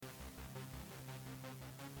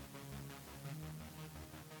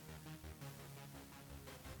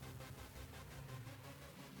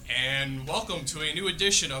And welcome to a new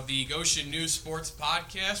edition of the Goshen News Sports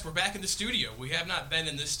Podcast. We're back in the studio. We have not been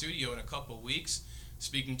in this studio in a couple of weeks.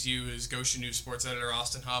 Speaking to you is Goshen News Sports Editor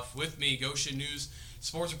Austin Huff. With me, Goshen News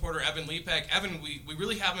Sports Reporter Evan Lepak. Evan, we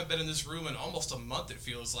really haven't been in this room in almost a month, it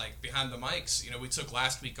feels like, behind the mics. We took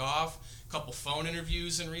last week off, a couple phone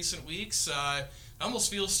interviews in recent weeks. It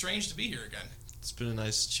almost feels strange to be here again. It's been a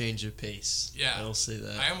nice change of pace. Yeah. I'll say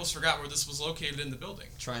that. I almost forgot where this was located in the building.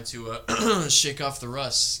 Trying to shake off the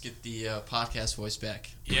rust, get the podcast voice back.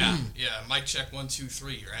 Yeah. Mic check 1, 2,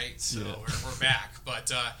 3, right? So Yeah. we're back.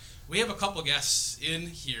 But we have a couple guests in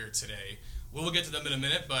here today. We'll get to them in a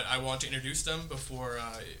minute, but I want to introduce them before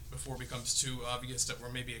it becomes too obvious that we're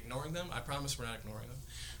maybe ignoring them. I promise we're not ignoring them.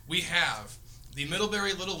 We have the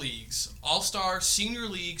Middlebury Little League's All-Star Senior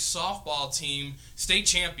League softball team state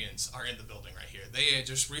champions are in the building right here. They had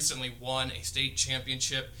just recently won a state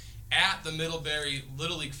championship at the Middlebury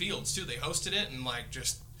Little League fields, too. They hosted it and,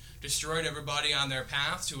 just destroyed everybody on their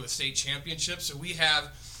path to a state championship. So we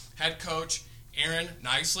have head coach Aaron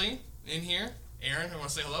Nicely in here. Aaron, I want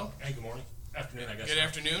to say hello. Hey, good morning. Afternoon, I guess. Good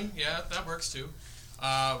afternoon. Yeah, that works, too.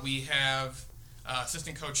 We have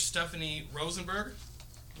assistant coach Stephanie Rosenberg.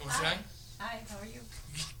 You want to say hi? Hi, how are you?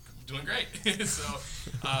 Doing great. So,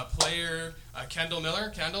 player Kendall Miller.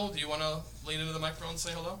 Kendall, do you want to lean into the microphone and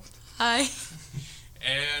say hello? Hi.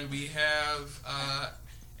 And we have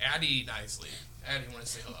Addie Nicely. Addie, you want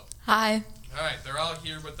to say hello? Hi. All right, they're all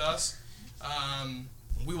here with us.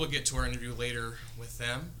 We will get to our interview later with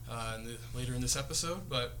them later in this episode.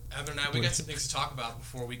 But Evan and I, we got some things to talk about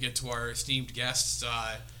before we get to our esteemed guests.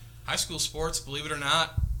 High school sports, believe it or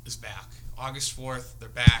not, is back. August 4th, they're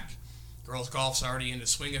back. Girls golf's already in the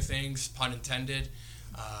swing of things, pun intended.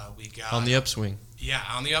 We got On the upswing. Yeah,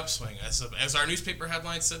 on the upswing. As our newspaper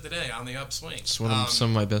headline said today, on the upswing. It's some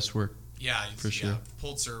of my best work. Yeah, for sure.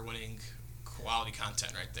 Pulitzer-winning quality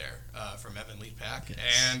content right there from Evan Lepak. Yes.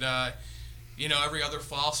 And every other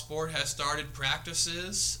fall sport has started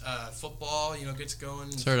practices. Football, gets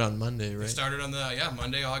going. Started on Monday, right? It started on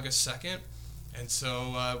Monday, August 2nd. And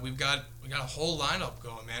so we got a whole lineup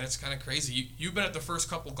going, man. It's kind of crazy. You've been at the first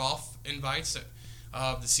couple golf invites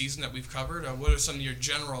of the season that we've covered. What are some of your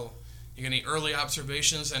general? You got any early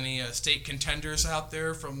observations? Any state contenders out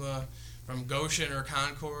there from Goshen or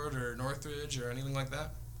Concord or Northridge or anything like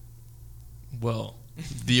that? Well,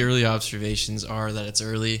 the early observations are that it's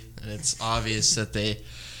early, and it's obvious that they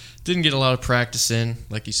didn't get a lot of practice in.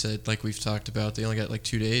 Like you said, like we've talked about, they only got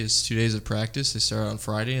 2 days. 2 days of practice. They started on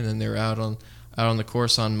Friday, and then they were out on the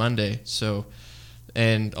course on Monday. So,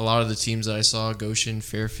 and a lot of the teams that I saw, Goshen,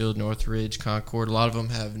 Fairfield, Northridge, Concord, a lot of them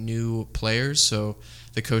have new players. So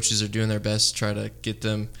the coaches are doing their best to try to get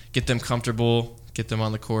them comfortable, get them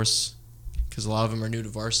on the course, because a lot of them are new to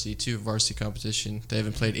varsity too, varsity competition. They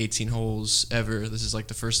haven't played 18 holes ever. This is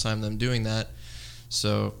the first time them doing that.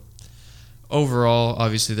 So overall,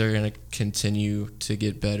 obviously they're going to continue to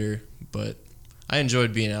get better, but I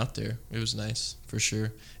enjoyed being out there. It was nice, for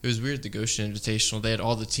sure. It was weird, the Goshen Invitational. They had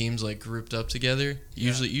all the teams grouped up together.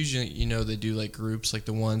 Usually, they do groups, the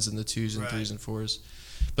 1s and the 2s and 3s and 4s.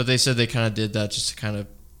 But they said they kind of did that just to kind of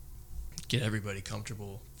get everybody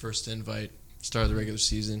comfortable. First invite, start of the regular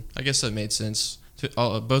season. I guess that made sense.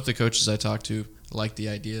 Both the coaches I talked to liked the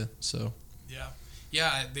idea, so.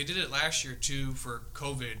 Yeah, they did it last year, too, for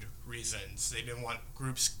COVID reasons. They didn't want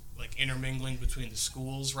groups, intermingling between the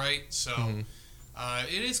schools, right? So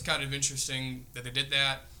it is kind of interesting that they did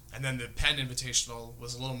that. And then the Penn Invitational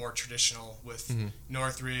was a little more traditional with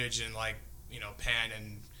Northridge and, Penn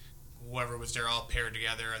and whoever was there all paired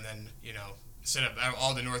together and then, set up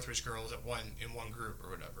all the Northridge girls in one group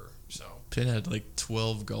or whatever. So Penn had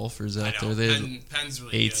 12 golfers out there. Penn's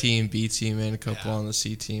really A good. team, B team, and a couple on the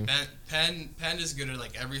C team. Penn is good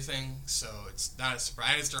at everything, so it's not a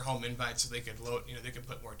surprise. It's their home invite, so they could they could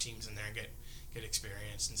put more teams in there and get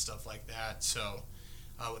experience and stuff like that. So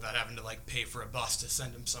without having to pay for a bus to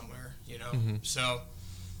send them somewhere, So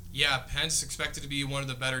yeah, Penn's expected to be one of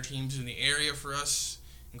the better teams in the area for us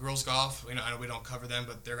in girls golf. I know we don't cover them,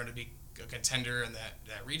 but they're going to be a contender in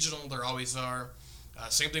that regional. They always are.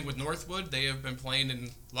 Same thing with Northwood. They have been playing in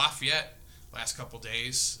Lafayette last couple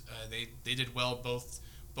days. They did well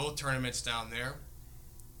both tournaments down there.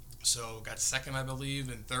 So got second, I believe,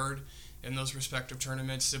 and third in those respective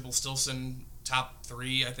tournaments. Sybil Stilson, top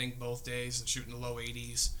 3, I think, both days, shooting the low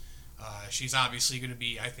 80s. She's obviously going to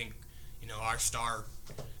be, I think, our star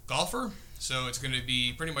golfer. So it's going to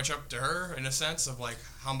be pretty much up to her in a sense of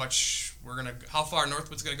how far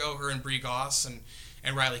Northwood's going to go. Her and Bree Goss and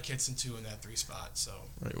Riley Kitson too in that 3 spot. So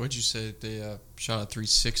right, what'd you say they shot a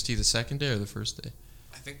 360 the second day or the first day?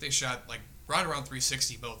 I think they shot right around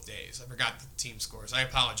 360 both days. I forgot the team scores. I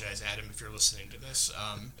apologize, Adam, if you're listening to this.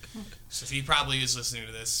 So he probably is listening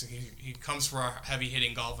to this. He comes for our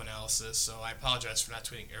heavy-hitting golf analysis, so I apologize for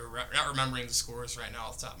not remembering the scores right now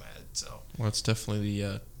off the top of my head. So Well, it's definitely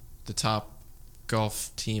the top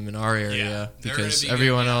golf team in our area because be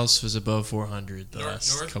everyone good, else was above 400 the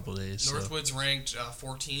last couple of days. Northwood's ranked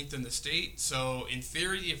 14th in the state, so in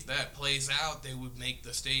theory, if that plays out, they would make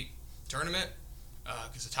the state tournament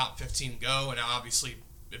because the top 15 go, and now obviously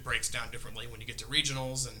it breaks down differently when you get to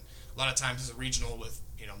regionals, and a lot of times it's a regional with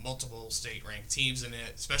multiple state-ranked teams in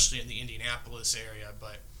it, especially in the Indianapolis area.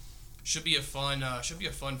 But should be a fun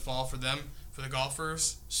fall for them, for the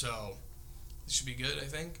golfers. So it should be good, I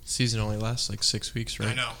think. Season only lasts like 6 weeks, right?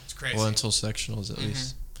 I know, it's crazy. Well, until sectionals at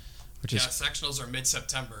least. Sectionals are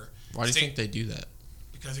mid-September. Why do you think they do that?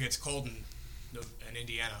 Because it gets cold in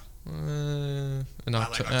Indiana. In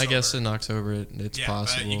October. I guess in October it's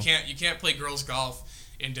possible. But you can't play girls golf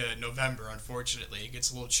into November, unfortunately. It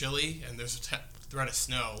gets a little chilly, and there's a threat of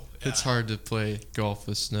snow. It's hard to play golf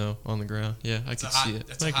with snow on the ground. Yeah, I can see it.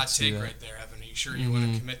 That's a hot take right there, Evan. Are you sure you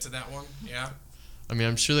want to commit to that one? Yeah? I mean,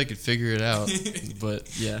 I'm sure they could figure it out,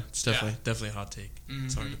 but yeah, it's definitely a hot take. Mm-hmm.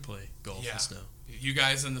 It's hard to play golf in snow. You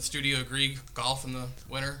guys in the studio agree golf in the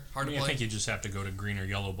winter hard to play? I think you just have to go to green or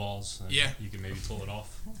yellow balls. And you can maybe pull it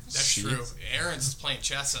off. That's true. Aaron's playing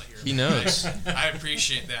chess out here. He knows. I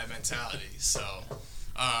appreciate that mentality. So,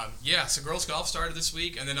 so girls golf started this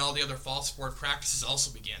week, and then all the other fall sport practices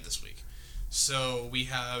also began this week. So we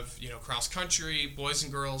have cross country, boys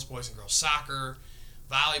and girls soccer,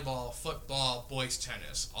 volleyball, football, boys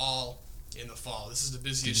tennis, all in the fall. This is the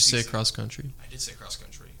busiest season. Did you say cross country? I did say cross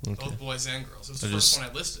country. Okay. Both boys and girls. It was the first one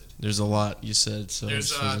I listed. There's a lot you said, so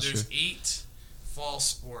there's 8 fall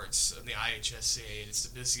sports in the IHSA. It's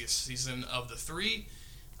the busiest season of the 3.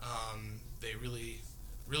 They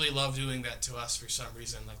really love doing that to us for some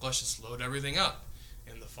reason. Like, let's just load everything up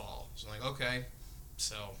in the fall. So I'm like, okay.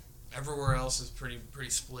 So everywhere else is pretty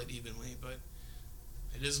split evenly, but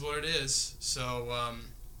it is what it is. So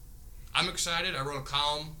I'm excited. I wrote a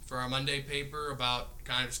column for our Monday paper about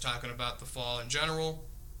kind of just talking about the fall in general.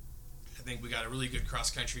 I think we got a really good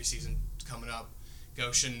cross-country season coming up.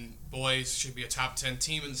 Goshen boys should be a top 10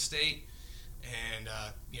 team in the state, and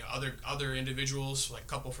other individuals like a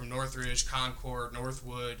couple from Northridge, Concord,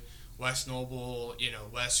 Northwood, West Noble.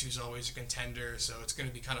 West, who's always a contender. So it's going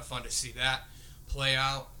to be kind of fun to see that play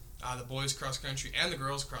out. The boys cross-country and the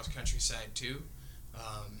girls cross-country side too.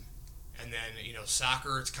 And then,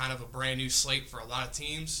 soccer, it's kind of a brand new slate for a lot of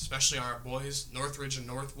teams, especially our boys. Northridge and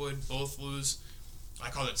Northwood both lose,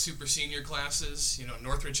 I call it super senior classes.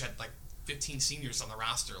 Northridge had like 15 seniors on the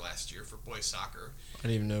roster last year for boys soccer. I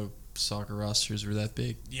didn't even know soccer rosters were that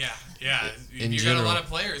big. Yeah. You got a lot of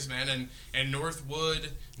players, man. And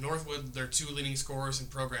Northwood, their 2 leading scorers in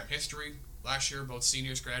program history last year, both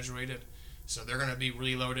seniors graduated. So they're going to be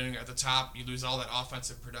really loading at the top. You lose all that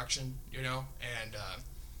offensive production, and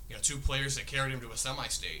 2 players that carried him to a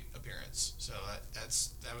semi-state appearance. So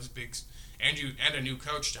that was big. And a new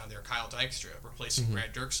coach down there, Kyle Dykstra, replacing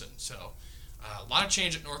Brad Dirksen. So a lot of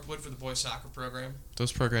change at Northwood for the boys soccer program.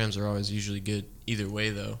 Those programs are always usually good either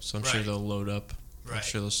way, though. So I'm sure they'll load up. Right. I'm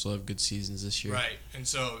sure they'll still have good seasons this year. Right. And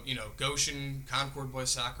so, Goshen, Concord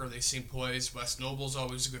boys soccer, they seem poised. West Noble's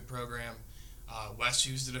always a good program. West,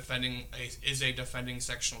 who's is a defending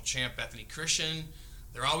sectional champ, Bethany Christian.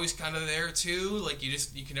 They're always kind of there too. Like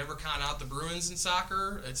you can never count out the Bruins in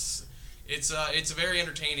soccer. It's very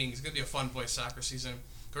entertaining. It's gonna be a fun boys soccer season.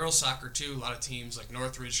 Girls soccer too. A lot of teams like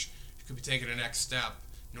Northridge could be taking the next step.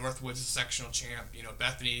 Northwood's a sectional champ.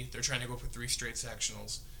 Bethany, they're trying to go for 3 straight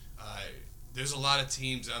sectionals. There's a lot of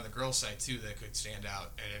teams on the girls side too that could stand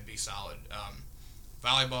out and be solid.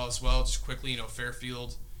 Volleyball as well. Just quickly,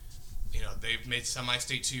 Fairfield. They've made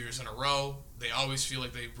semi-state 2 years in a row. They always feel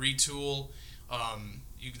like they retool.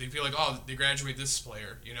 They feel like, they graduate this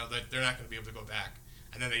player, that they're not going to be able to go back.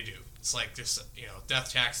 And then they do. It's like just,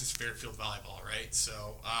 death taxes Fairfield volleyball, right?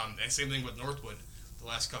 So, and same thing with Northwood the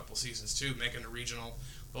last couple seasons too, making a regional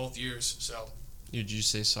both years. So, Would you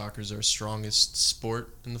say soccer's our strongest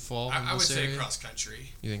sport in the fall? I would say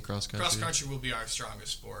cross-country. You think cross-country? Cross-country will be our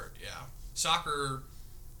strongest sport, yeah. Soccer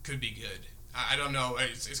could be good. I don't know.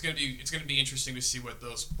 It's gonna be interesting to see what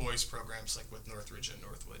those boys programs like with Northridge and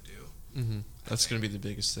Northwood do. Mm-hmm. That's gonna be the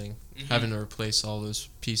biggest thing, having to replace all those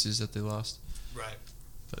pieces that they lost. Right.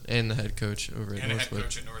 And the head coach over at Northwood. And the head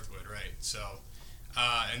coach at Northwood, right? So,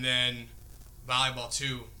 and then volleyball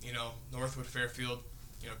too. Northwood, Fairfield.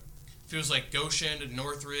 Feels like Goshen and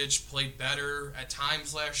Northridge played better at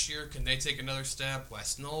times last year. Can they take another step?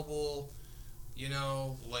 West Noble. You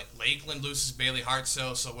know, like Lakeland loses Bailey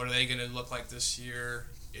Hartzell, so what are they going to look like this year?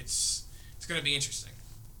 It's going to be interesting.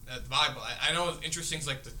 Volleyball, I know interesting is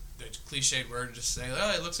like the cliched word to just say,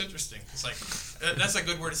 oh, it looks interesting. It's like, that's a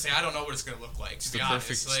good word to say. I don't know what it's going to look like, to be honest.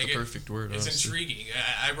 It's the perfect word, It's honestly. intriguing.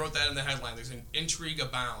 I wrote that in the headline. There's an intrigue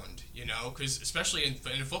abound, you know, because especially in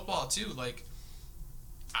football, too, like,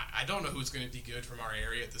 I don't know who's going to be good from our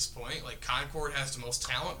area at this point. Like, Concord has the most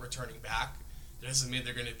talent returning back. That doesn't mean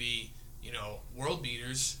they're going to be, you know, world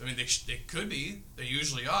beaters. I mean, they could be. They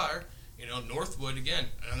usually are. You know, Northwood, again,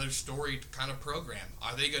 another storied kind of program.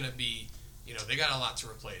 Are they going to be, you know, they got a lot to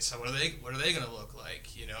replace. So what are they going to look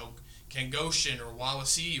like? You know, can Goshen or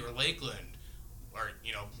Wawasee or Lakeland, or,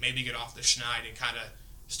 you know, maybe get off the schneid and kind of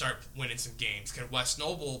start winning some games? Can West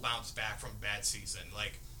Noble bounce back from a bad season?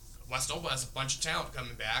 Like, West Noble has a bunch of talent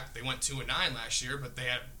coming back. They went 2-9 last year, but they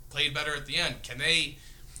had played better at the end. Can they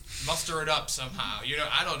muster it up somehow? You know,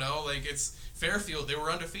 I don't know. Like, it's Fairfield. They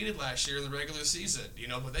were undefeated last year in the regular season, you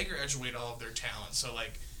know, but they graduated all of their talent. So,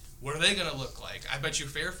 like, what are they going to look like? I bet you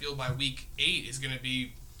Fairfield by week 8 is going to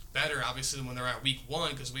be better, obviously, than when they're at week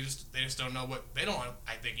 1, because they just don't know what they don't.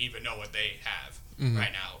 I think even know what they have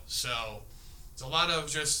right now. So it's a lot of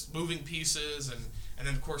just moving pieces, and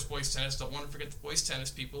then of course boys tennis. Don't want to forget the boys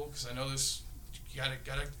tennis people, because I know there's you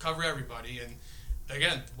gotta cover everybody. And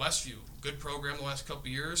again, Westview, good program the last couple of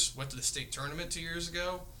years. Went to the state tournament 2 years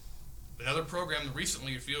ago. Another program that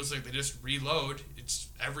recently it feels like they just reload. It's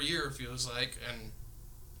every year it feels like, and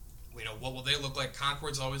you know, what will they look like?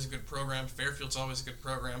 Concord's always a good program. Fairfield's always a good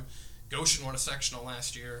program. Goshen won a sectional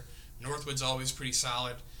last year. Northwood's always pretty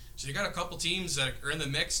solid. So you got a couple teams that are in the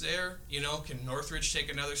mix there. You know, can Northridge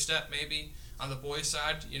take another step maybe on the boys'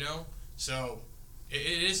 side? You know, so it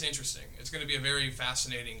is interesting. It's going to be a very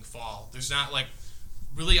fascinating fall. There's not like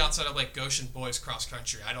really outside of like Goshen boys cross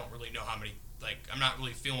country. I don't really know how many. Like, I'm not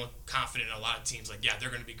really feeling confident in a lot of teams. Like, yeah,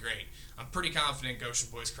 they're going to be great. I'm pretty confident Goshen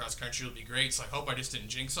boys cross country will be great. So I hope I just didn't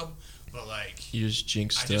jinx them. But like, You just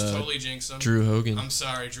jinxed. I just totally jinxed them. Drew Hogan. I'm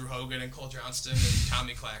sorry, Drew Hogan and Cole Johnston and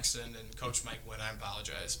Tommy Claxton and Coach Mike Wynn. I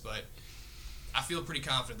apologize, but I feel pretty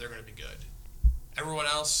confident they're going to be good. Everyone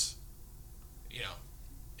else, you know,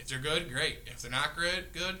 if they're good, great. If they're not good,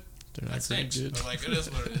 They're not that stinks. good. But like, it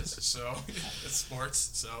is what it is. So it's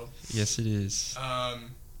sports. So Yes, it is.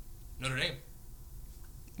 Notre Dame,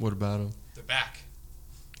 What about them? they're back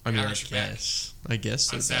I mean, Irish are back. I guess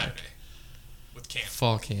on they're Saturday back. with camp.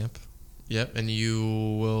 Fall camp. Yep, and you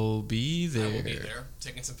will be there. I will be there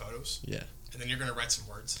taking some photos, Yeah. and then you're going to write some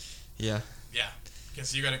words. Yeah. Yeah,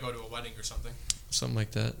 because you got to go to a wedding or something. Something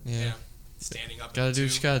like that. Yeah. Standing up. Gotta in it do what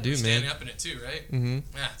too. you gotta do, man. Standing up in it too, right? Mm-hmm.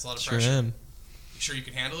 Yeah, it's a lot of Sure pressure. am. You sure you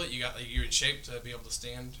can handle it? You're in shape to be able to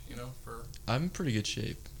stand, you know, for... I'm in pretty good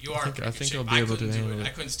shape. You are in pretty I good think shape. I'll be able to couldn't do handle it. it. I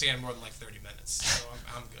couldn't stand more than like 30 minutes, so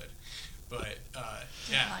I'm good. But,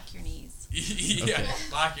 yeah. Lock your knees. Yeah, Okay.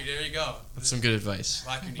 lock your... There you go. That's some good advice.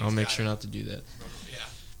 Lock your knees. I'll make got sure it. not to do that.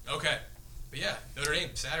 Yeah. Okay. But yeah, Notre Dame,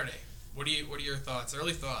 Saturday. What are your thoughts?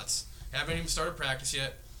 Early thoughts. Haven't even started practice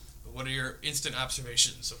yet, but what are your instant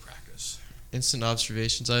observations of practice? Instant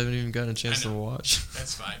observations. I haven't even gotten a chance I to know. watch.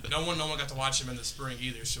 That's fine. No one got to watch them in the spring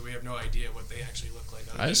either, so we have no idea what they actually look like.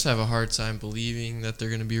 I just have a hard time believing that they're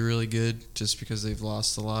going to be really good just because they've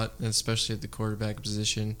lost a lot, and especially at the quarterback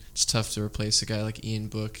position. It's tough to replace a guy like Ian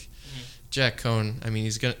Book. Mm-hmm. Jack Cohn, I mean,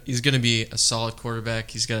 he's gonna be a solid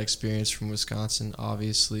quarterback. He's got experience from Wisconsin,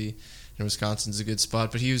 obviously, and Wisconsin's a good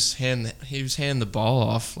spot. But he was handing the ball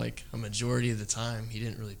off like a majority of the time. He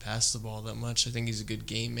didn't really pass the ball that much. I think he's a good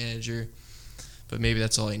game manager, but maybe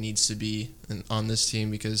that's all he needs to be on this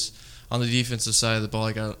team, because on the defensive side of the ball,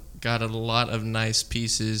 I got a lot of nice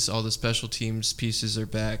pieces. All the special teams pieces are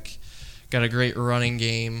back. Got a great running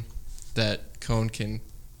game that Cohn can,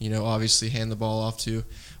 obviously hand the ball off to.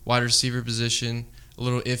 Wide receiver position, a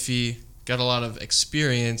little iffy. Got a lot of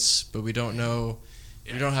experience, but we don't know.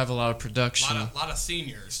 Yeah. We don't have a lot of production. A lot of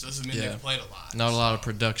seniors doesn't mean they've played a lot. Not a lot of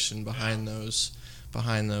production behind those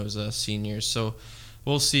seniors. So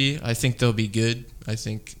we'll see. I think they'll be good. I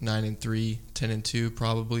think 9-3, 10-2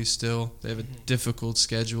 probably still. They have a difficult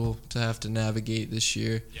schedule to have to navigate this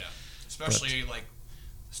year. Yeah, especially like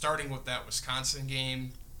starting with that Wisconsin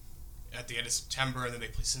game at the end of September, and then they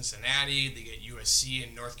play Cincinnati. They get USC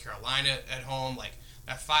and North Carolina at home. Like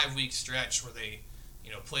that 5-week stretch where they,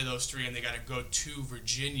 play those three, and they got to go to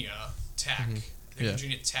Virginia Tech. I think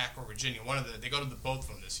Virginia Tech or Virginia. They go to both of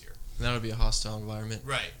them this year. And that'll be a hostile environment.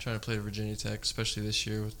 Right. Trying to play Virginia Tech, especially this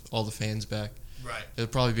year with all the fans back. Right. It'll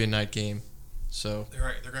probably be a night game. So They're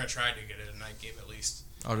going to try to get it a night game at least.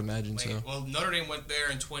 I would imagine so. Well, Notre Dame went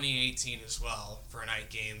there in 2018 as well for a night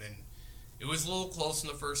game, and it was a little close in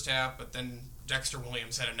the first half, but then Dexter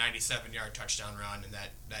Williams had a 97-yard touchdown run, and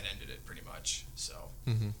that ended it pretty much. So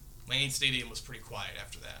Lane Stadium was pretty quiet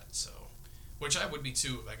after that. So, which I would be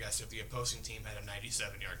too, I guess, if the opposing team had a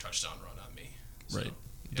 97-yard touchdown run on me. So, right.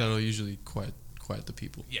 That'll usually quiet the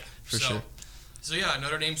people. Yeah, for sure. So yeah,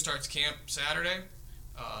 Notre Dame starts camp Saturday.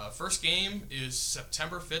 First game is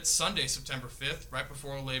September 5th, Sunday, September 5th, right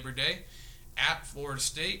before Labor Day, at Florida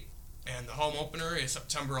State. And the home opener is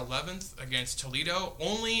September 11th against Toledo,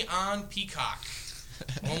 only on Peacock.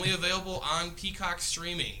 Only available on Peacock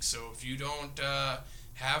streaming. So if you don't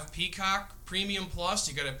have Peacock Premium Plus,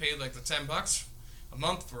 you got to pay like the $10 a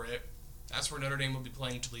month for it. That's where Notre Dame will be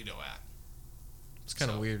playing Toledo at. It's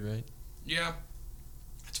kind of weird, right? Yeah.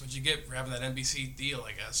 That's what you get for having that NBC deal,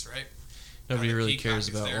 I guess, right? Nobody really cares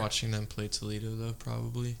about watching them play Toledo, though,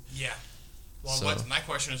 probably. Yeah. Well, my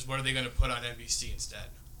question is, what are they going to put on NBC instead?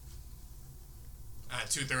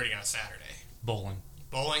 2:30 on a Saturday. Bowling?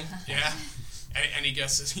 Yeah. Any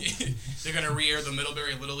guesses? They're going to re-air the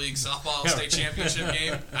Middlebury Little League softball state championship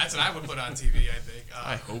game? That's what I would put on TV, I think.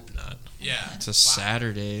 I hope not. Yeah. It's a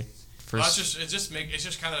Saturday. Well, it's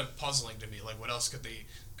just kind of puzzling to me. Like, what else could they?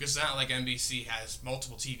 Because it's not like NBC has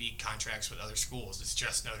multiple TV contracts with other schools. It's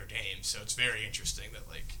just Notre Dame, so it's very interesting that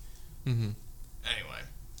Anyway,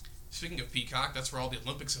 speaking of Peacock, that's where all the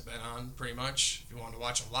Olympics have been on, pretty much. If you want to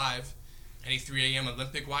watch them live, any 3 a.m.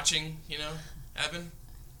 Olympic watching, Evan?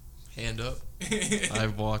 Hand up.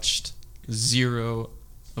 I've watched 0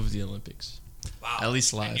 of the Olympics. Wow. At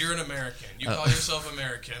least live. And you're an American. You call yourself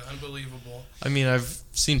American. Unbelievable. I mean, I've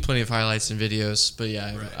seen plenty of highlights and videos, but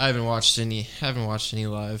yeah, I haven't watched any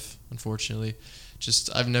live, unfortunately.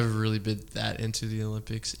 Just I've never really been that into the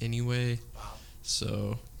Olympics anyway. Wow.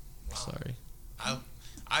 So, sorry.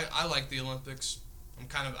 I like the Olympics.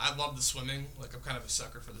 I love the swimming. Like, I'm kind of a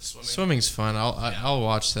sucker for the swimming. Swimming's fun. I'll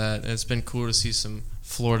watch that. And it's been cool to see some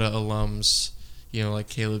Florida alums, like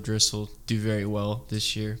Caleb Dressel, do very well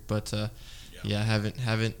this year. But yeah,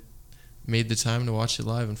 haven't made the time to watch it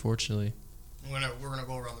live, unfortunately. We're gonna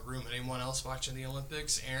go around the room. Anyone else watching the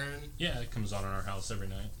Olympics? Aaron? Yeah, it comes on in our house every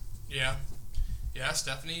night. Yeah. Yeah,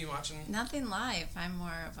 Stephanie, you watching? Nothing live. I'm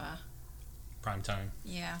more of a prime time.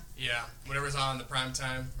 Yeah. Yeah, whatever's on the prime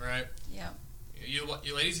time, right? Yep.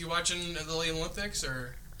 You ladies, you watching the Olympics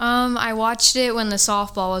or? I watched it when the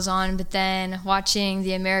softball was on, but then watching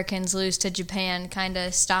the Americans lose to Japan kind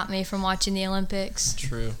of stopped me from watching the Olympics.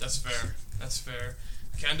 True. That's fair.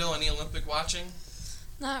 Kendall, any Olympic watching?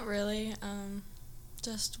 Not really.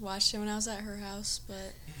 Just watched it when I was at her house,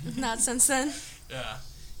 but not since then.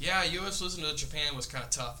 Yeah, U.S. losing to Japan was kind of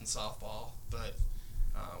tough in softball, but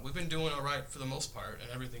we've been doing all right for the most part and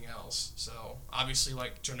everything else. So, obviously,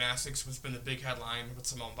 like, gymnastics has been the big headline with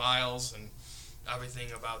Simone Biles and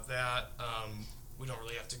everything about that. We don't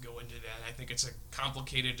really have to go into that. I think it's a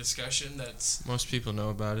complicated discussion that's... Most people know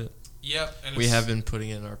about it. Yep. And we have been putting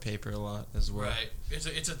it in our paper a lot as well. Right.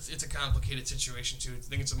 It's a complicated situation, too. I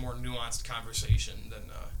think it's a more nuanced conversation than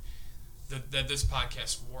that this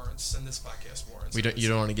podcast warrants. You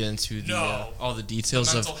don't want to get into all the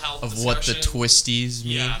details the of what the twisties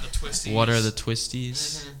mean? Yeah, the twisties. What are the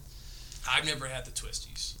twisties? Mm-hmm. I've never had the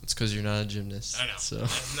twisties. It's because you're not a gymnast. I know. So.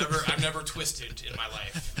 I've never twisted in my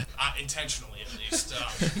life, intentionally at least.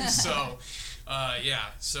 Yeah.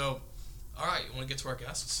 So, all right. You want to get to our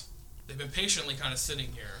guests? They've been patiently kind of sitting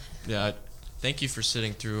here. Yeah. Thank you for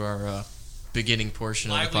sitting through our beginning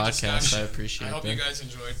portion of the podcast. Discussion. I appreciate it. I hope you guys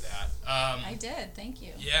enjoyed that. I did. Thank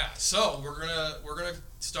you. Yeah. So we're gonna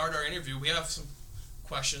start our interview. We have some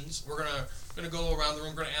questions. We're gonna go around the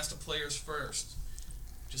room. We're gonna ask the players first.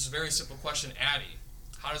 Just a very simple question, Addie.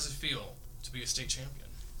 How does it feel to be a state champion?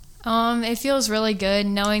 It feels really good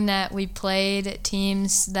knowing that we played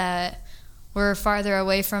teams that were farther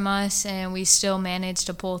away from us and we still managed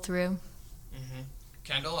to pull through. Mm-hmm.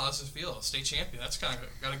 Kendall, how does it feel? State champion. That's kind of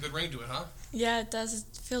got a good ring to it, huh? Yeah, it does.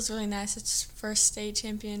 It feels really nice. It's first state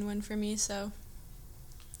champion win for me, so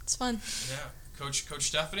it's fun. Yeah. Coach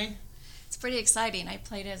Stephanie? It's pretty exciting. I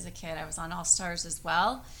played as a kid. I was on All-Stars as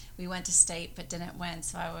well. We went to state but didn't win,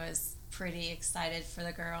 so I was pretty excited for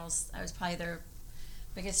the girls. I was probably their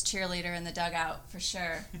biggest cheerleader in the dugout for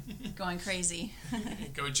sure, going crazy.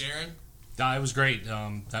 Coach Aaron? It was great.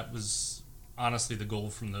 That was honestly the goal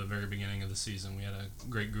from the very beginning of the season. We had a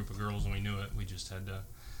great group of girls and we knew it. We just had to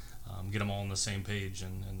get them all on the same page,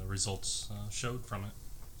 and the results showed from it.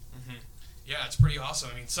 Mm-hmm. Yeah, it's pretty awesome.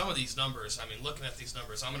 I mean, some of these numbers, looking at these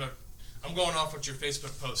numbers, I'm going off what your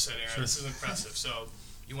Facebook post said, Aaron. Sure. This is impressive. So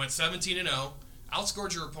you went 17-0,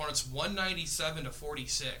 outscored your opponents 197 to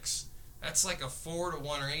 46. That's like a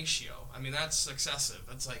 4-to-1 ratio. I mean, that's excessive.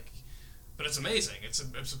 That's like, but it's amazing. It's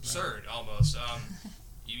absurd almost.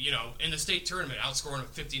 you know, in the state tournament, outscoring them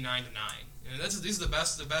 59-9. And these are the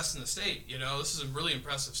best in the state. You know, this is really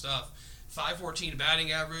impressive stuff. 514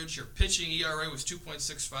 batting average. Your pitching ERA was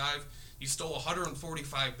 2.65. You stole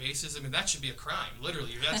 145 bases. I mean, that should be a crime.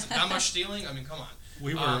 Literally, that's that much stealing. I mean, come on.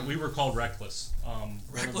 We were called reckless.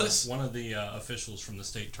 Reckless? One of the officials from the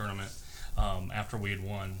state tournament, after we had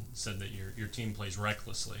won, said that your team plays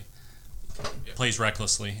recklessly. Yeah. Plays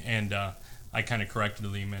recklessly, and I kind of corrected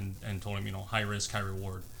him and told him, you know, high risk, high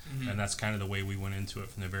reward, and that's kind of the way we went into it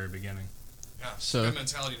from the very beginning. Yeah, So- good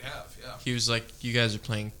mentality to have. Yeah. He was like, "You guys are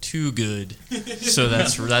playing too good," so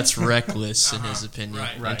that's reckless in his opinion.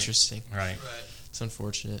 Right. Interesting. Right. Right. It's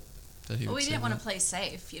unfortunate that he Well, would we say didn't want to that. play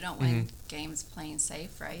safe. You don't win games playing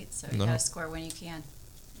safe, right? So you No. got to score when you can.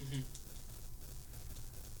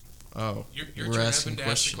 Oh, Your we're turn, asking Evan,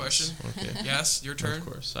 to ask the questions. Okay. Yes, your turn. Of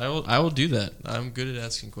course, I will do that. I'm good at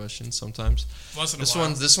asking questions sometimes. Once in a This while.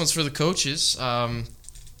 one's for the coaches.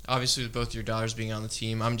 Obviously, with both your daughters being on the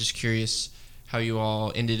team, I'm just curious how you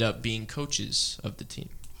all ended up being coaches of the team.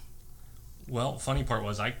 Well, funny part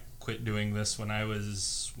was I quit doing this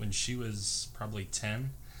when she was probably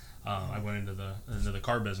 10. I went into the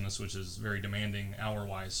car business, which is very demanding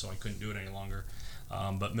hour-wise, so I couldn't do it any longer.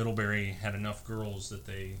 But Middlebury had enough girls that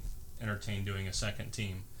they entertained doing a second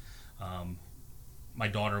team. My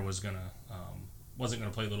daughter wasn't gonna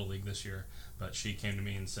play Little League this year, but she came to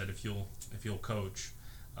me and said, if you'll coach,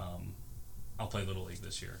 I'll play Little League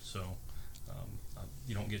this year. So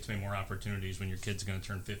you don't get too many more opportunities when your kid's going to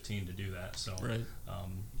turn 15 to do that. So Right.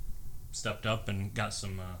 stepped up and got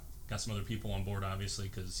some other people on board, obviously,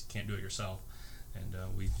 because you can't do it yourself. And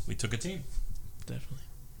we took a team. Definitely.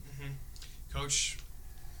 Coach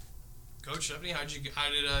Stephanie, how did you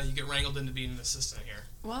get wrangled into being an assistant here?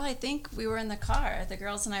 Well, I think we were in the car. The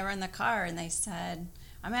girls and I were in the car, and they said,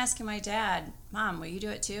 I'm asking my dad, Mom, will you do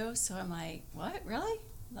it too? So I'm like, what, really?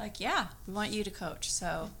 Like, yeah, we want you to coach.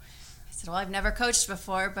 So I said, well, I've never coached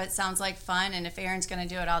before, but it sounds like fun, and if Aaron's going to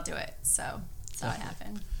do it, I'll do it. So that's how it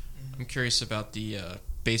happened. I'm curious about the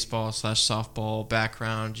baseball/softball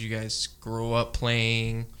background. Did you guys grow up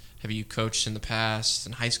playing? Have you coached in the past,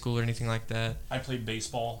 in high school or anything like that? I played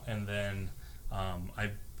baseball, and then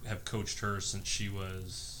I have coached her since she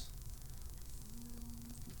was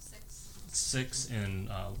 6 in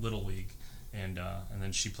Little League, and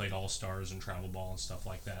then she played All Stars and travel ball and stuff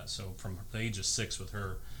like that. So from the age of 6 with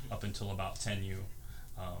her up until about 10U,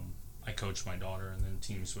 I coached my daughter and then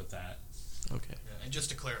teams with that. Okay. And just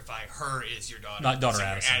to clarify, her is your daughter. Not daughter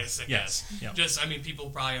Senior Addison. Yes. Yep. Just, I mean, people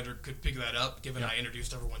probably could pick that up, given Yep. I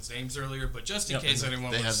introduced everyone's names earlier, but just in Yep. case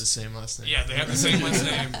anyone They was... have the same last name. Yeah, they have the same last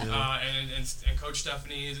name. Yeah. And Coach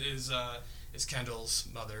Stephanie is Kendall's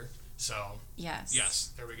mother. So,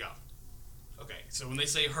 Yes. there we go. Okay, so when they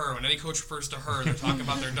say her, when any coach refers to her, they're talking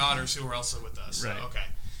about their daughters who are also with us. Right. So, okay.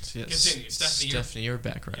 So, yes, Continue. Stephanie, your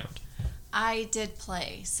background. I did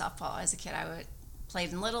play softball as a kid.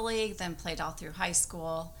 Played in Little League, then played all through high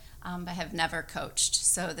school, but have never coached.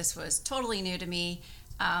 So this was totally new to me,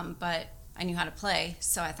 but I knew how to play,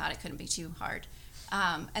 so I thought it couldn't be too hard.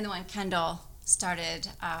 And then when Kendall started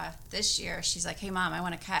this year, she's like, hey, Mom, I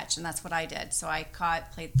want to catch, and that's what I did. So I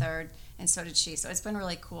caught, played third, and so did she. So it's been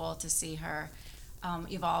really cool to see her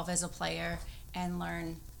evolve as a player and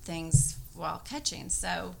learn things while catching.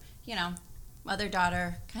 So,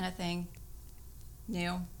 mother-daughter kind of thing,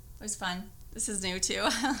 new. It was fun. This is new, too.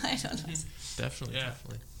 I don't know. Definitely. Yeah.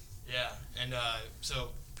 Definitely. Yeah, and so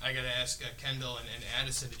I got to ask Kendall and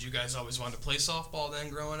Addison, did you guys always want to play softball then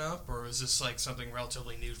growing up, or was this like something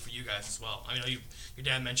relatively new for you guys as well? I mean, your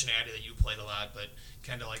dad mentioned, Addie, that you played a lot, but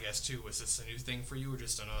Kendall, I guess, too. Was this a new thing for you, or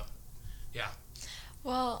just yeah?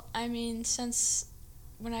 Well, I mean, since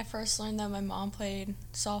when I first learned that my mom played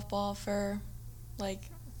softball for like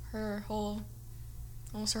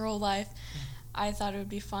almost her whole life, I thought it would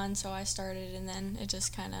be fun, so I started, and then it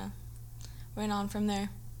just kind of went on from there.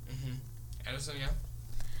 Addison, yeah?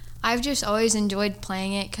 I've just always enjoyed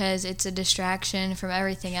playing it because it's a distraction from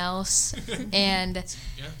everything else. And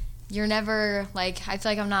Yeah. you're never, I feel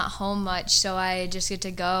like I'm not home much, so I just get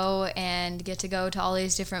to go to all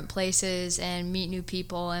these different places and meet new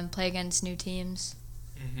people and play against new teams.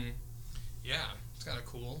 Yeah, it's kind of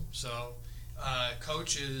cool. So,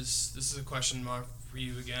 coaches, this is a question mark for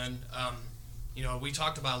you again. We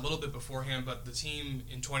talked about a little bit beforehand, but the team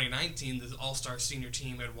in 2019, the All-Star Senior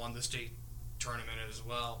team, had won the state tournament as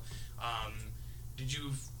well. Did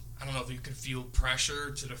you, I don't know if you could feel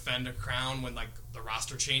pressure to defend a crown when the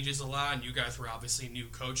roster changes a lot, and you guys were obviously new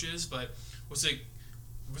coaches, but was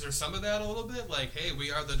there some of that a little bit? Like, hey,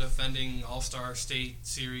 we are the defending All-Star State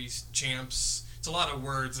Series champs. It's a lot of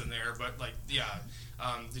words in there, but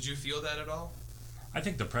did you feel that at all? I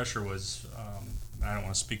think the pressure was, I don't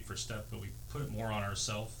want to speak for Steph, but we put it more on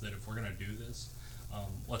ourselves that if we're going to do this,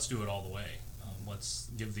 let's do it all the way. Let's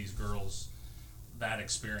give these girls that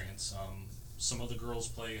experience. Some of the girls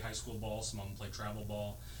play high school ball, some of them play travel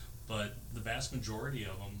ball, but the vast majority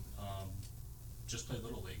of them just play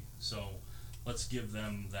Little League. So let's give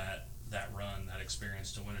them that run, that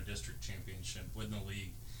experience to win a district championship, win the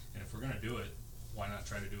league. And if we're going to do it, why not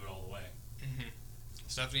try to do it all the way? Mm-hmm.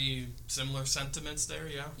 Stephanie, similar sentiments there,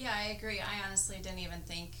 yeah? Yeah, I agree. I honestly didn't even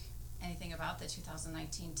think anything about the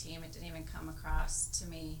 2019 team. It didn't even come across to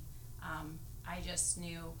me. I just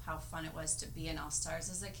knew how fun it was to be in All-Stars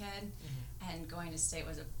as a kid, and going to state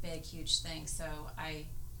was a big, huge thing. So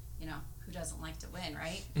who doesn't like to win,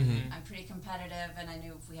 right? Mm-hmm. I'm pretty competitive, and I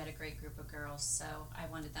knew we had a great group of girls, so I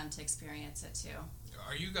wanted them to experience it too.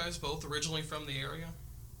 Are you guys both originally from the area?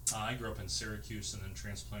 I grew up in Syracuse and then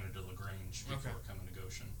transplanted to LaGrange before coming to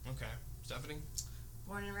Goshen. Okay. Stephanie?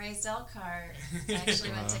 Born and raised Elkhart. I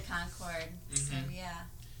actually went to Concord, so yeah.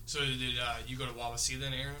 So did you go to Wawasee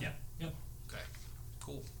then, Aaron? Yeah. Yep. Okay.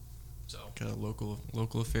 Cool. So Got a local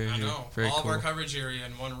affair I here. know. Very All cool. of our coverage area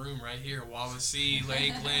in one room right here. Wawasee,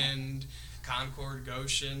 Lakeland, Concord,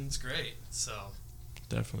 Goshen. It's great. So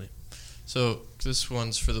Definitely. So this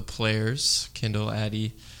one's for the players, Kendall,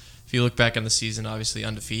 Addie. If you look back on the season, obviously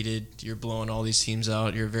undefeated. You're blowing all these teams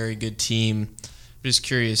out. You're a very good team. I'm just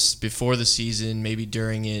curious, before the season, maybe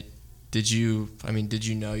during it, did you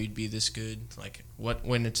know you'd be this good? Like, what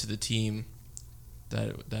went into the team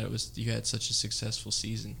that you had such a successful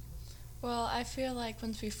season? Well, I feel like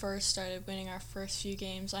once we first started winning our first few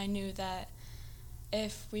games, I knew that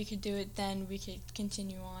if we could do it then, we could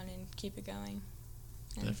continue on and keep it going.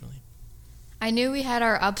 And Definitely. I knew we had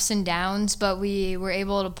our ups and downs, but we were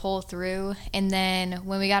able to pull through. And then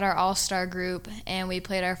when we got our all-star group and we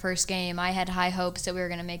played our first game, I had high hopes that we were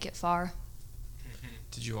going to make it far.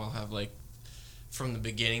 Did you all have, from the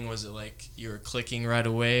beginning, was it you were clicking right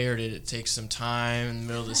away, or did it take some time in the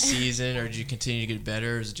middle of the season, or did you continue to get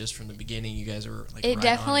better, or is it just from the beginning you guys were It right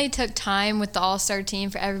definitely on? took time with the all-star team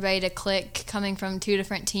for everybody to click, coming from two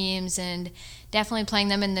different teams, and definitely playing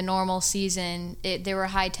them in the normal season. There were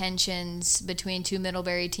high tensions between two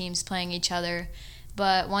Middlebury teams playing each other.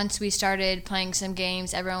 But once we started playing some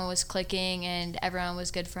games, everyone was clicking and everyone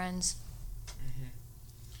was good friends.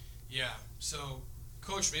 yeah. So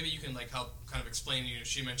Coach, maybe you can help kind of explain.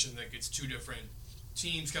 She mentioned that it's two different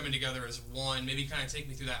teams coming together as one. Maybe kind of take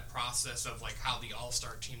me through that process of how the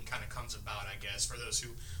all-star team kind of comes about, I guess, for those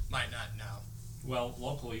who might not know. Well,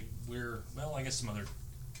 locally, I guess some other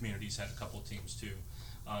communities had a couple of teams too.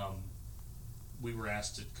 We were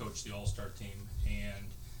asked to coach the all-star team, and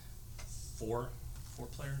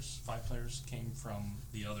five players came from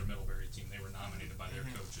the other Middlebury team. They were nominated by their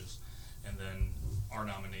coaches, and then our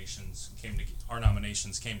nominations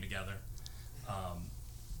came together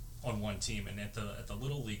on one team. And at the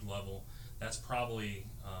Little League level, that's probably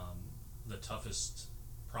the toughest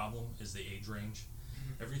problem is the age range.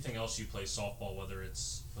 Everything else you play softball, whether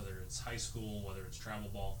it's high school, whether it's travel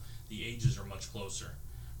ball, the ages are much closer.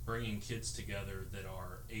 Bringing kids together that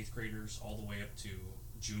are 8th graders all the way up to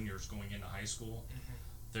juniors going into high school,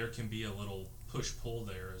 there can be a little push-pull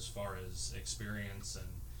there as far as experience and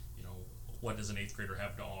what does an 8th grader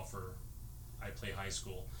have to offer. I play high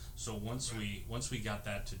school, so once we got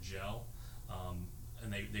that to gel,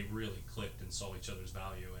 and they really clicked and saw each other's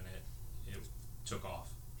value, and it took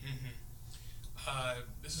off.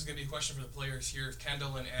 This is going to be a question for the players here.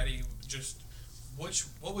 Kendall and Addie,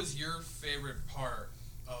 what was your favorite part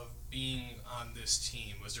of being on this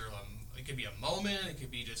team? Was there it could be a moment, it could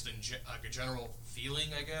be just a general feeling,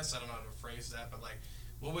 I guess. I don't know how to phrase that, but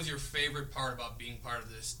what was your favorite part about being part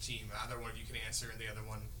of this team? Either one of you can answer, and the other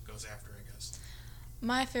one goes after, I guess.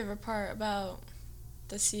 My favorite part about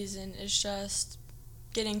the season is just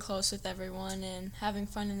getting close with everyone and having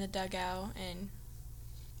fun in the dugout and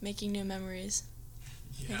making new memories.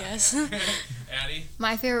 I guess. Addie?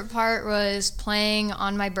 My favorite part was playing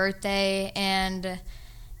on my birthday and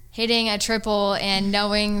hitting a triple and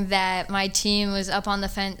knowing that my team was up on the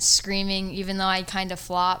fence screaming, even though I kind of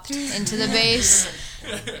flopped into the base.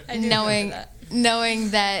 I do remember that. Knowing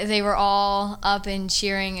that they were all up and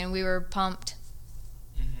cheering and we were pumped.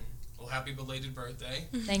 Well, happy belated birthday.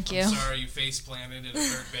 Thank you. I'm sorry you face planted at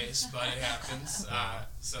third base, but it happens.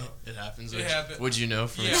 It happens. It happened. Would you know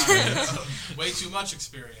from experience? Yeah, way too much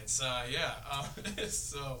experience. Yeah.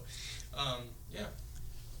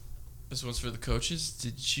 This one's for the coaches.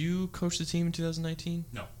 Did you coach the team in 2019?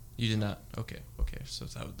 No. You did not? Okay. So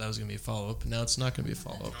that was going to be a follow-up, and now it's not going to be a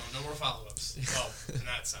follow-up. No more follow-ups. Well, in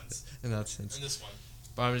that sense. In that sense. In this one.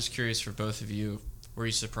 But I'm just curious for both of you, were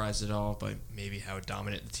you surprised at all by maybe how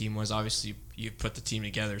dominant the team was? Obviously, you put the team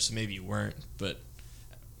together, so maybe you weren't. But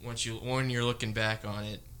when you're looking back on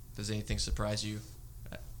it, does anything surprise you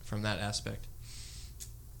from that aspect?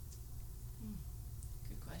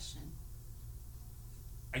 Good question.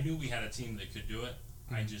 I knew we had a team that could do it.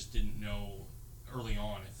 I just didn't know early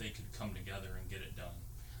on if they could come together and get it done.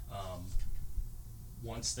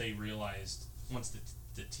 Once the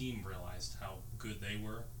team realized how good they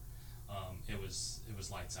were, it was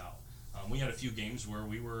lights out. We had a few games where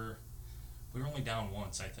we were only down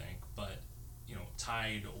once, I think, but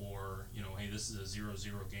tied, or hey, this is a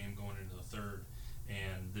 0-0 game going into the third,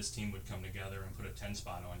 and this team would come together and put a 10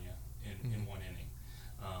 spot on you in one inning.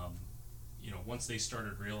 Once they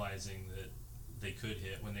started realizing that they could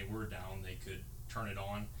hit when they were down, they could turn it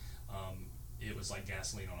on. It was like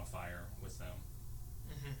gasoline on a fire with them.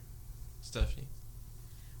 Stephanie?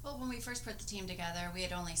 Well, when we first put the team together, we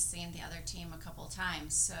had only seen the other team a couple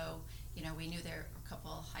times, so we knew there were a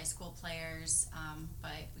couple high school players,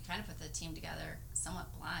 but we kind of put the team together somewhat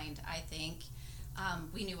blind, I think.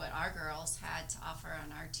 We knew what our girls had to offer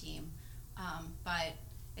on our team, but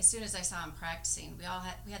as soon as I saw them practicing, we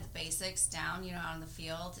had the basics down, on the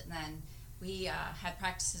field, and then we had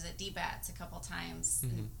practices at D-bats a couple times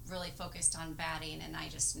and really focused on batting, and I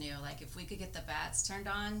just knew, if we could get the bats turned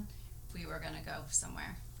on, we were going to go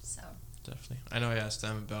somewhere. So Definitely. I know I asked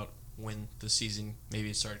them about when the season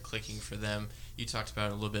maybe started clicking for them. You talked about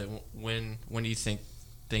it a little bit. When do you think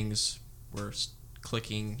things were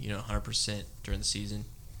clicking, 100% during the season?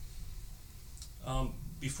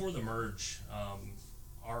 Before the merge,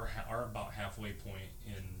 our about halfway point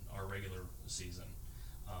in our regular season,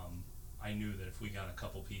 I knew that if we got a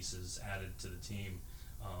couple pieces added to the team,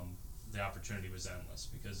 the opportunity was endless,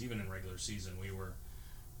 because even in regular season we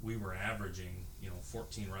were averaging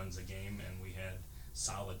 14 runs a game, and we had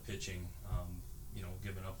solid pitching,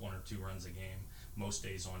 giving up 1 or 2 runs a game most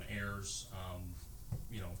days on errors,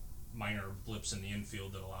 minor blips in the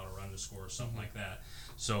infield that allowed a run to score or something like that.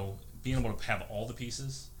 So being able to have all the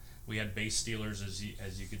pieces, we had base stealers, as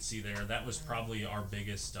you could see there. That was probably our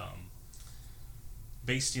biggest.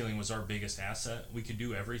 Base stealing was our biggest asset. We could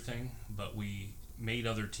do everything, but we made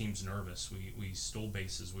other teams nervous. We stole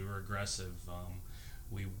bases. We were aggressive.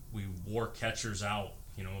 We wore catchers out.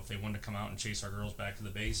 If they wanted to come out and chase our girls back to the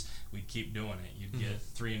base, we'd keep doing it. You'd get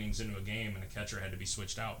 3 innings into a game, and a catcher had to be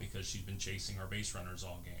switched out because she'd been chasing our base runners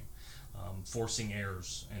all game, forcing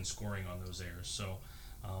errors and scoring on those errors. So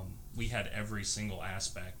we had every single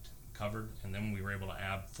aspect covered, and then we were able to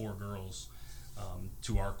add 4 girls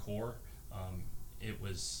to our core.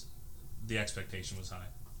 The expectation was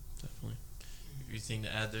high. Definitely. Anything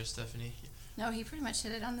to add there, Stephanie? no, he pretty much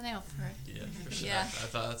hit it on the nail for it. Yeah, for sure. Yeah. I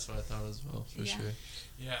thought that's what I thought as well, for Yeah. sure.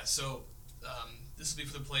 Yeah, so this will be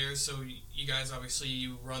for the players. So you guys, obviously,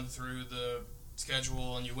 you run through the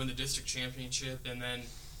schedule and you win the district championship, and then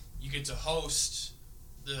you get to host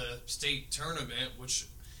the state tournament, which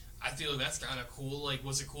I feel that's kind of cool.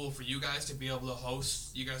 Was it cool for you guys to be able to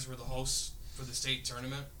host? You guys were the hosts for the state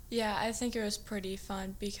tournament? Yeah, I think it was pretty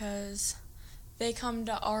fun because they come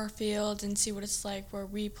to our field and see what it's like where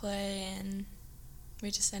we play, and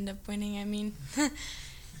we just end up winning. I mean,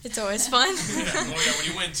 it's always fun. When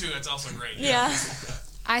you win too, that's also great. Yeah.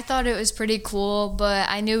 I thought it was pretty cool, but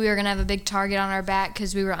I knew we were going to have a big target on our back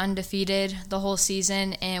because we were undefeated the whole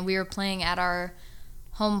season, and we were playing at our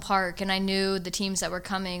home park, and I knew the teams that were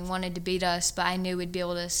coming wanted to beat us, but I knew we'd be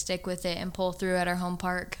able to stick with it and pull through at our home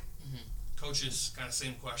park. Coaches, kind of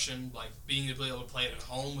same question. Being able to play it at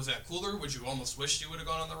home, was that cooler? Would you almost wish you would have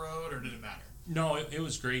gone on the road, or did it matter? No, it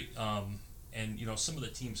was great. And some of the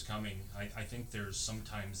teams coming, I think there's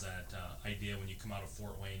sometimes that idea when you come out of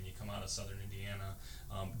Fort Wayne, you come out of Southern Indiana,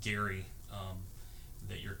 Gary,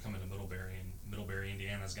 that you're coming to Middlebury, and Middlebury,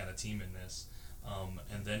 Indiana's got a team in this.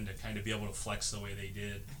 And then to kind of be able to flex the way they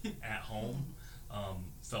did at home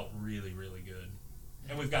felt really, really good.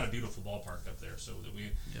 And we've got a beautiful ballpark up there, so that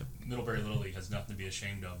Middlebury Little League has nothing to be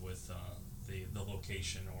ashamed of with the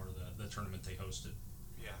location or the tournament they hosted.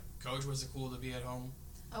 Yeah. Coach, was it cool to be at home?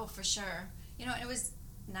 Oh, for sure. It was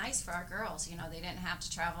nice for our girls. They didn't have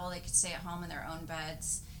to travel. They could stay at home in their own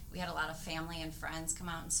beds. We had a lot of family and friends come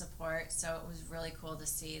out and support, so it was really cool to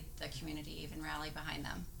see the community even rally behind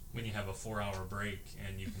them. When you have a 4-hour break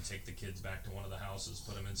and you can take the kids back to one of the houses,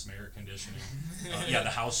 put them in some air conditioning. The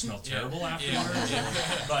house smelled terrible afterwards.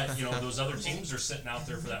 But, those other teams are sitting out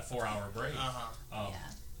there for that 4-hour break.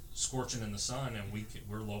 scorching in the sun, and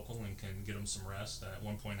we're local and can get them some rest. At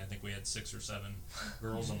one point, I think we had 6 or 7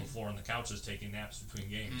 girls on the floor on the couches taking naps between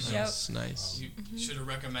games. Yep. That's nice. You should have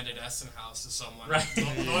recommended Essen House to someone. Right.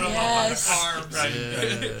 Load them up on the Yes. carbs. Right.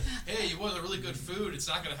 Yeah. Hey, you want a really good food. It's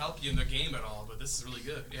not going to help you in the game at all, but this is really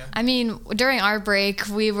good. Yeah. I mean, during our break,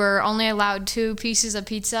 we were only allowed 2 pieces of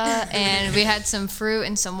pizza, and we had some fruit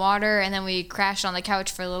and some water, and then we crashed on the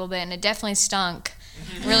couch for a little bit, and it definitely stunk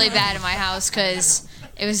really bad in my house because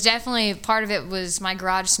it was definitely, part of it was my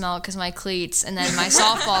garage smell because my cleats, and then my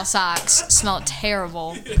softball socks smelled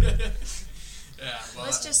terrible. Yeah. Well,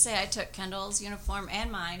 Let's just say I took Kendall's uniform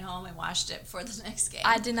and mine home and washed it for the next game.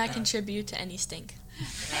 I did not contribute to any stink.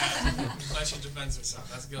 glad she defends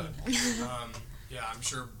herself. That's good. Yeah, I'm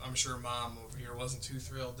sure Mom over here wasn't too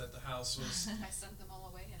thrilled that the house was. I sent them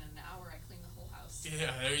all away, and in an hour I cleaned the whole house.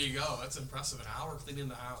 Yeah, there you go. That's impressive. An hour cleaning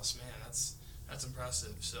the house, man. That's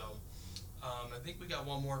impressive. So, I think we got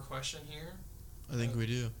one more question here. I think we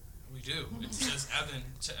do. We do. It says Evan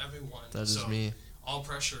to everyone. That is so me. All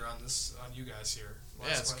pressure on you guys here.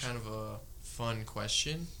 Yeah, it's kind of a fun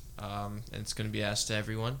question, and it's going to be asked to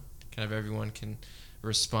everyone. Kind of everyone can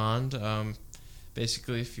respond.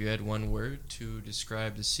 Basically, if you had one word to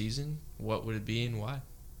describe the season, what would it be and why?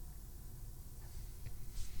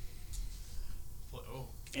 Oh,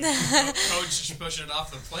 coach just pushing it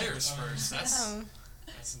off the players first. That's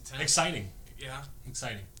intense. Exciting. Yeah.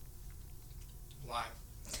 Exciting. Why?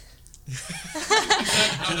 No,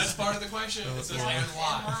 that's part of the question. It says Why? and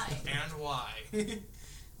why. And why.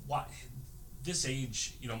 Why? This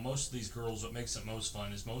age, most of these girls, what makes it most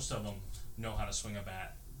fun is most of them know how to swing a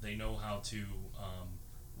bat. They know how to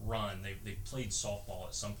run. They've played softball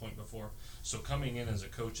at some point before. So coming in as a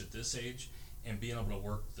coach at this age and being able to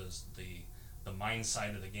work the mind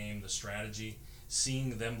side of the game, the strategy,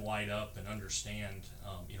 seeing them light up and understand,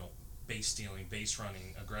 base stealing, base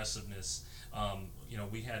running, aggressiveness.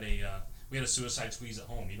 We had a suicide squeeze at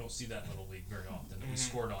home. You don't see that in Little League very often. We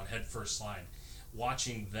scored on head first slide.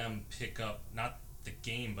 Watching them pick up not the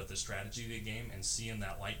game but the strategy of the game and seeing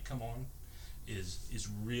that light come on is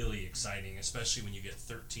really exciting, especially when you get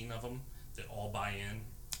 13 of them that all buy in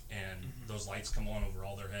and those lights come on over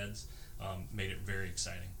all their heads. Made it very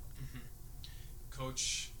exciting.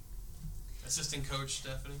 Coach, assistant coach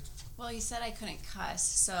Stephanie. Well, you said I couldn't cuss,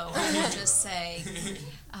 so I will just say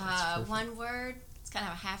one word. It's kind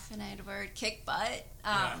of a half-a-night word. Kick butt.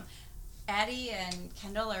 Addie and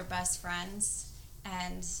Kendall are best friends,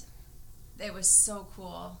 and it was so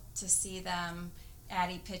cool to see them.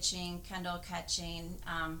 Addie pitching, Kendall catching.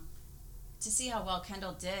 To see how well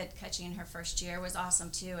Kendall did catching her first year was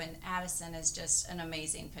awesome too. And Addison is just an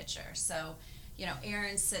amazing pitcher. So,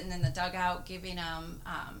 Aaron's sitting in the dugout giving them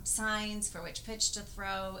signs for which pitch to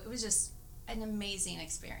throw. It was just an amazing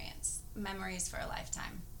experience. Memories for a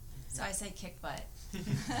lifetime. So I say kick butt.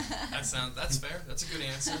 That's fair. That's a good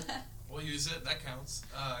answer. We'll use it. That counts.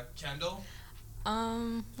 Kendall.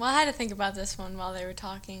 Well, I had to think about this one while they were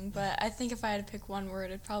talking, but I think if I had to pick one word,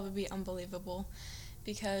 it'd probably be unbelievable,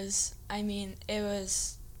 because it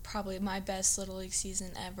was probably my best Little League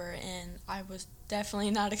season ever, and I was definitely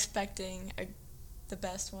not expecting the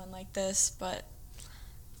best one like this, but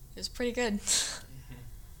it was pretty good.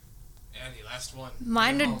 Andy, last one.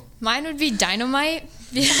 Mine would be dynamite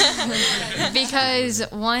because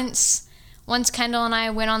once Kendall and I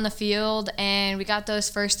went on the field and we got those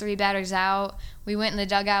first 3 batters out, we went in the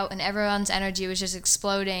dugout and everyone's energy was just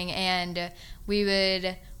exploding, and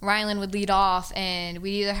Rylan would lead off and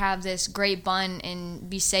we'd either have this great bunt and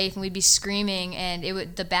be safe and we'd be screaming and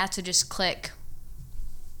the bats would just click.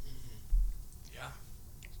 Yeah,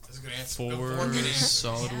 that's a good answer. 4 Four good answers.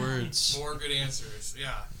 solid words. 4 good answers.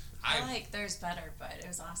 Yeah. I like theirs better, but it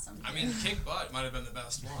was awesome. Kick butt might have been the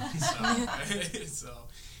best one. So,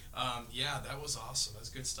 yeah, that was awesome. That's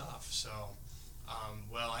good stuff. So,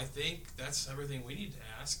 well, I think that's everything we need to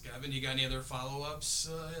ask. Evan, you got any other follow-ups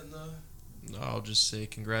No, I'll just say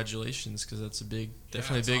congratulations, because that's definitely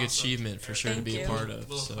a it's big awesome. achievement for sure Thank to be you. a part A of.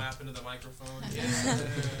 little So. clap into the microphone.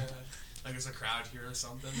 Like there's a crowd here or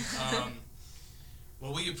something.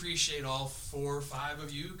 Well, we appreciate all 4 or 5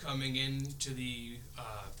 of you coming in to the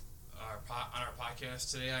on our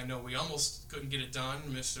podcast today. I know we almost couldn't get it done.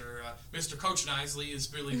 Mr. Coach Nisley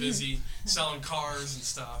is really busy selling cars and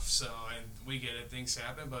stuff. So, and we get it, things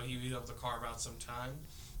happen, but he was able to carve out some time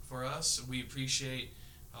for us. We appreciate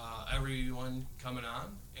everyone coming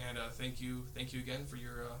on, and thank you again for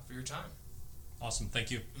your time. Awesome.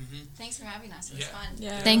 Thank you. Thanks for having us. It was fun.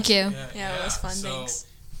 Yeah. Thank you. Yeah, it was fun. So Thanks.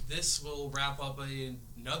 this will wrap up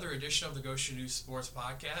another edition of the Goshen News Sports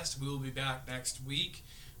Podcast. We will be back next week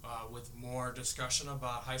with more discussion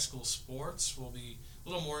about high school sports. We'll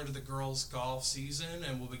little more into the girls' golf season,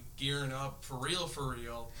 and we'll be gearing up for real for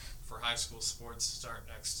high school sports to start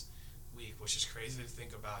next week, which is crazy to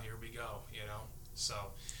think about. Here we go, So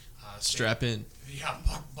Strap in. Yeah,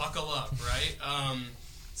 buckle up, right?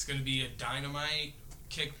 It's going to be a dynamite,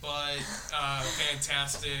 kick butt,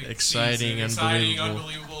 fantastic, Exciting,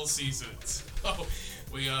 unbelievable season. So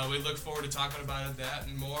we look forward to talking about that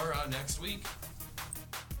and more next week.